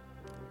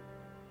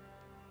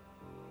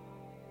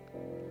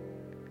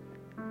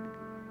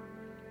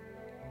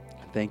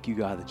 Thank you,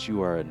 God, that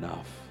you are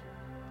enough.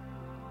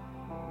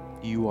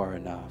 You are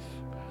enough.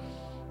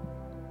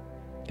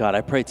 God,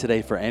 I pray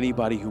today for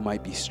anybody who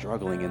might be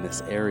struggling in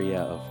this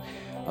area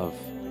of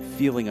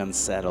feeling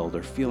unsettled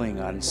or feeling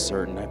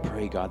uncertain. I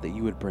pray, God, that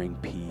you would bring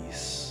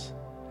peace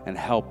and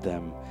help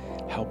them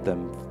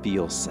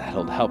feel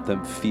settled, help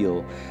them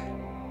feel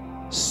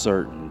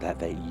certain that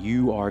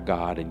you are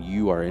God and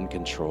you are in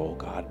control.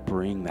 God,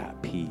 bring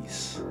that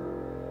peace.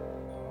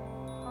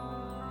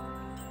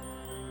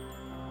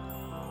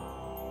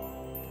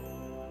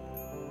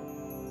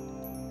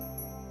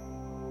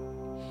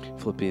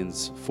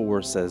 Philippians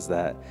 4 says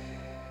that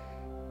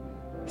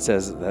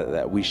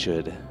we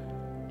should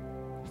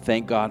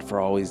thank God for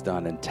all he's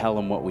done and tell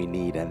him what we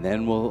need, and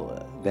then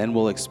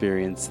we'll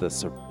experience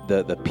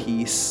the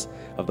peace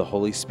of the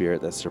Holy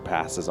Spirit that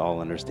surpasses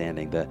all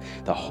understanding,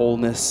 the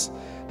wholeness,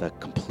 the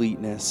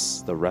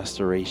completeness, the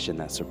restoration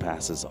that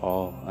surpasses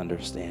all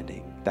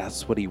understanding.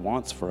 That's what he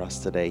wants for us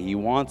today. He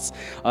wants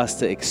us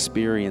to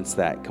experience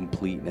that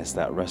completeness,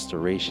 that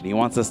restoration. He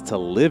wants us to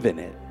live in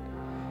it.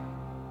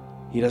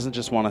 He doesn't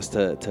just want us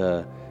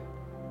to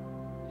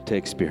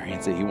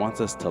experience it. He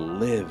wants us to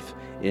live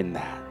in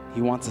that.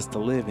 He wants us to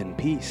live in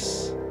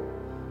peace.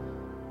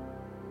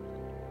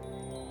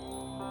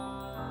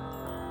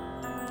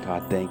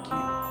 God, thank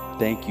you.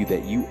 Thank you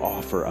that you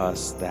offer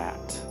us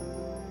that.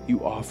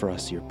 You offer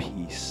us your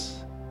peace.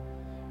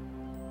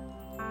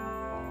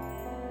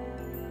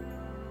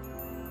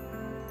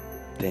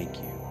 Thank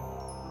you.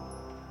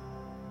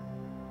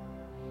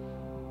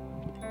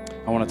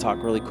 I want to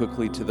talk really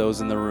quickly to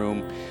those in the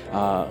room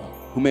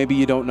who maybe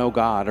you don't know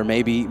God, or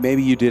maybe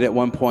you did at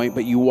one point,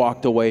 but you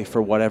walked away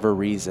for whatever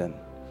reason.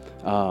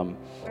 And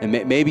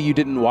maybe you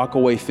didn't walk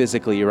away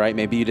physically, right?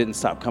 Maybe you didn't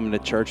stop coming to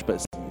church,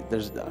 but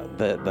there's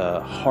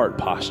the heart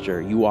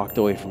posture. You walked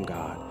away from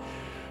God.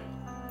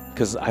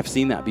 Because I've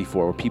seen that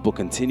before, where people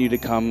continue to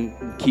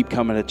keep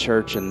coming to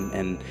church,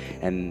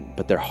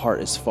 but their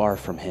heart is far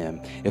from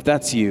him. If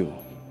that's you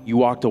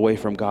walked away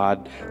from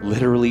God,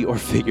 literally or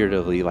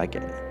figuratively, like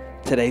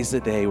today's the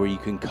day where you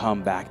can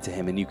come back to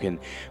him and you can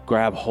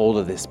grab hold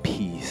of this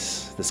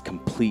peace, this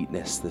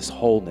completeness, this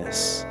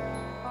wholeness,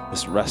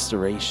 this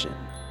restoration.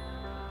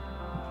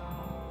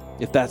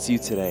 If that's you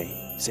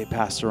today, say,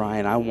 Pastor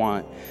Ryan, I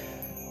want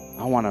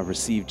to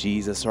receive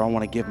Jesus, or I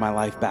want to give my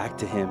life back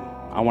to him.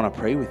 I want to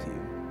pray with you.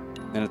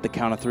 And at the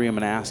count of 3, I'm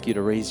going to ask you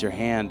to raise your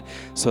hand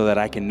so that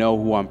I can know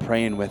who I'm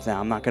praying with. Now,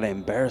 I'm not going to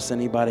embarrass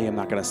anybody. I'm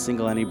not going to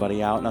single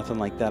anybody out, nothing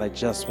like that. I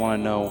just want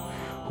to know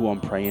who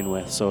I'm praying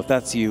with. So if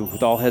that's you,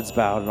 with all heads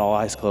bowed and all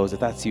eyes closed, if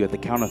that's you, at the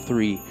count of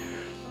 3,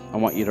 I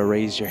want you to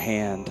raise your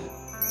hand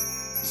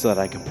so that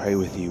I can pray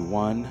with you.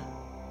 1,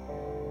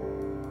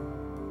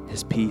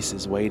 his peace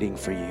is waiting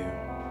for you.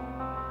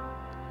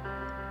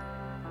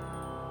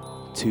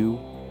 2,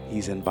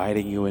 he's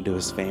inviting you into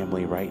his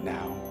family right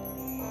now.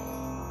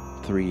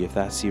 3, if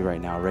that's you right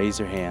now, raise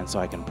your hand so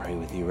I can pray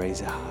with you. Raise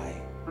it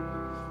high.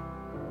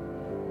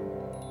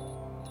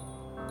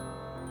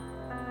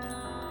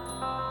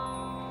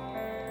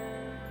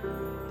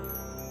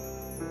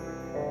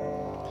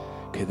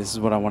 Okay, this is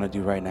what I want to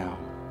do right now.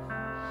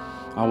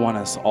 I want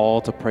us all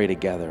to pray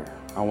together.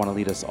 I want to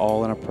lead us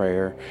all in a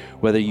prayer,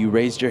 whether you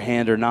raised your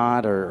hand or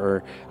not,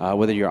 or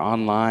whether you're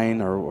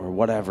online or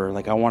whatever.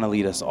 Like, I want to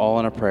lead us all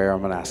in a prayer.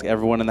 I'm going to ask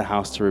everyone in the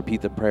house to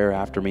repeat the prayer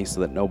after me so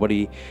that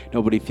nobody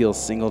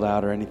feels singled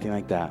out or anything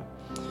like that.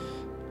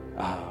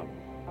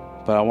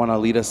 But I want to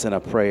lead us in a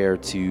prayer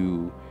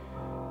to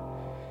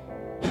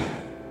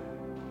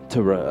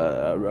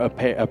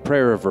a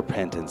prayer of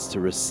repentance, to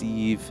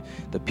receive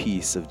the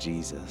peace of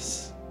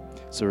Jesus.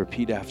 So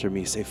repeat after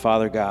me. Say,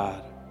 Father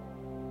God,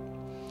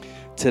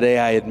 today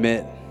I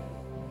admit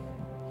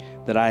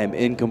that I am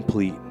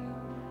incomplete.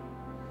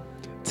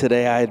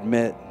 Today I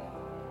admit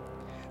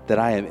that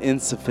I am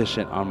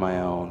insufficient on my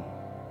own.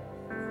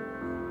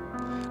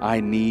 I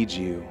need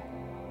you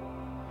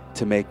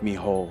to make me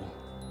whole.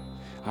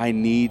 I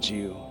need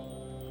you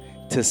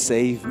to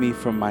save me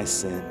from my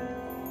sin.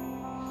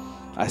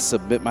 I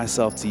submit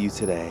myself to you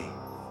today.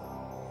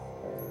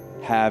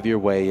 Have your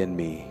way in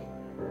me.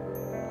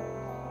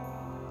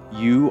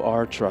 You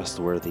are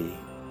trustworthy.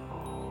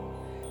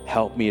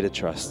 Help me to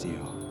trust you.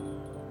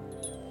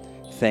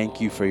 Thank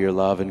you for your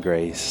love and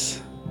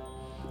grace.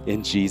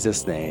 In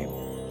Jesus' name,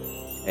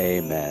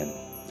 amen.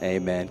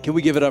 Amen. Can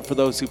we give it up for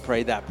those who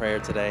prayed that prayer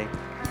today?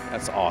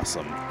 That's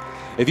awesome.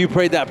 If you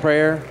prayed that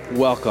prayer,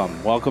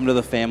 welcome. Welcome to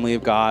the family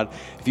of God.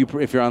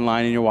 If you're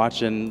online and you're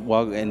watching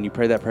and you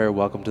prayed that prayer,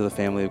 welcome to the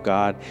family of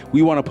God.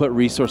 We want to put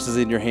resources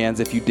in your hands.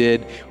 If you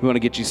did, we want to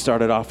get you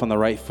started off on the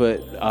right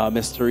foot.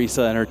 Miss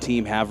Teresa and her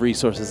team have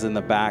resources in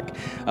the back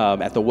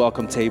at the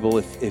welcome table.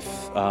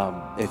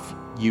 If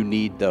you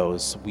need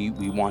those, we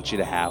want you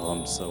to have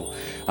them. So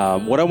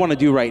what I want to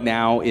do right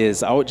now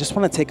is I just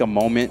want to take a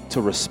moment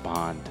to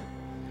respond.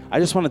 I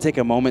just want to take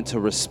a moment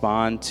to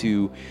respond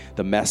to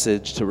the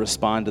message, to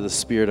respond to the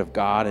Spirit of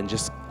God, and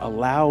just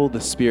allow the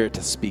Spirit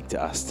to speak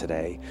to us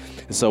today.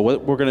 And so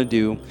what we're going to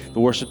do, the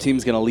worship team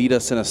is going to lead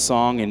us in a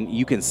song, and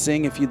you can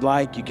sing if you'd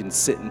like. You can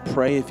sit and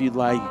pray if you'd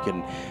like. You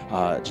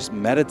can just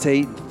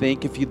meditate and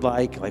think if you'd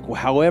like.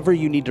 However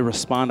you need to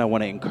respond, I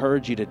want to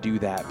encourage you to do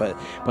that.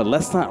 But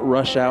let's not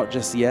rush out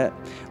just yet.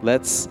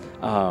 Let's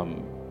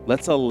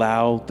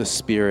allow the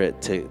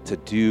Spirit to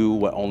do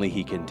what only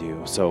He can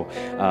do. So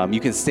you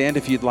can stand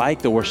if you'd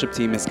like. The worship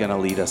team is going to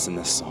lead us in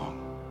this song.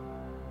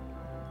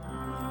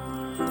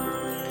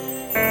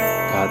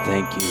 God,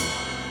 thank you.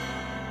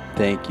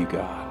 Thank you,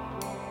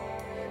 God.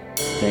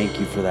 Thank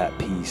you for that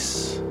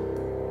peace.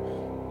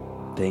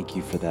 Thank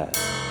you for that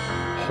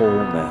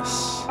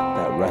wholeness,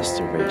 that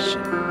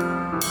restoration.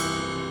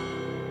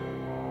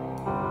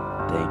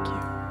 Thank you.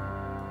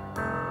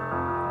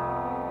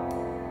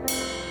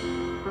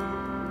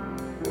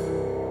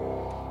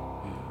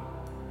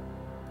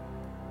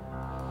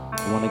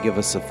 I want to give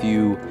us a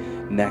few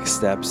next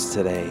steps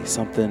today.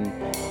 Something,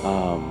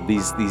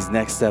 these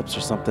next steps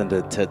are something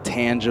to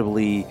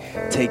tangibly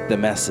take the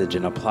message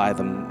and apply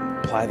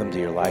them to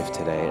your life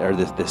today or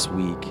this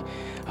week.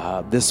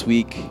 This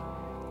week,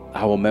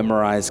 I will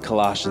memorize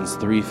Colossians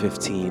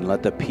 3:15.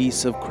 Let the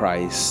peace of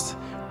Christ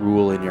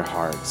rule in your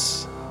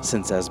hearts,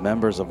 since as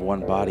members of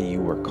one body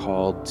you were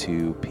called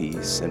to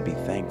peace, and be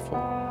thankful.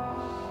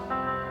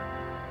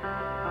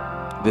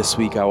 This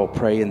week I will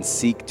pray and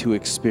seek to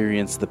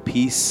experience the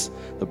peace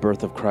the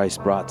birth of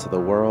Christ brought to the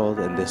world.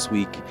 And this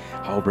week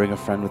I will bring a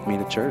friend with me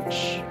to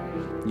church.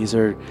 These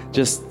are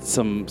just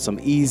some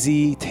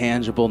easy,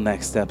 tangible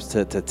next steps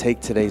to take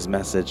today's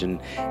message and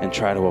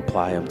try to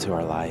apply them to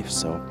our life.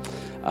 So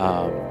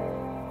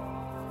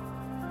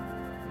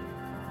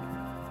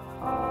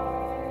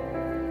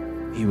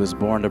He was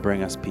born to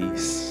bring us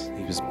peace.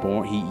 He was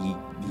born,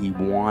 he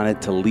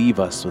wanted to leave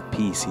us with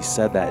peace. He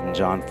said that in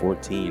John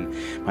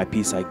 14. My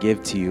peace I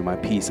give to you, my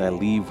peace I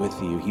leave with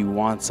you. He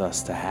wants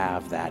us to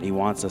have that. He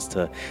wants us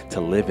to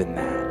live in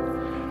that.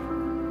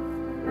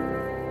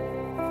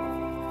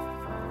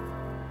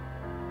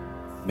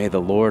 May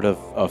the Lord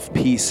of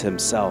peace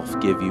Himself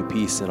give you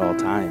peace at all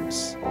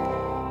times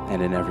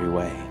and in every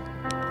way.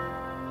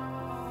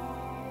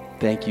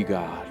 Thank you,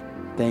 God.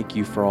 Thank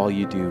you for all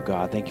you do,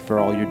 God. Thank you for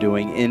all you're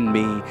doing in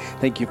me.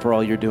 Thank you for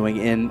all you're doing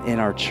in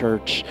our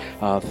church,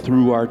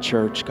 through our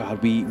church. God,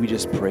 we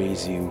just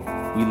praise you.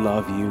 We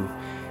love you.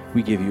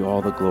 We give you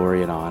all the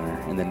glory and honor.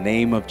 In the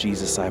name of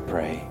Jesus, I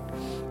pray.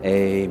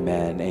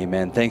 Amen.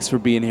 Amen. Thanks for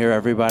being here,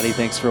 everybody.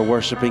 Thanks for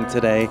worshiping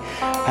today.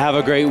 Have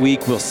a great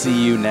week. We'll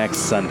see you next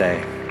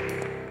Sunday.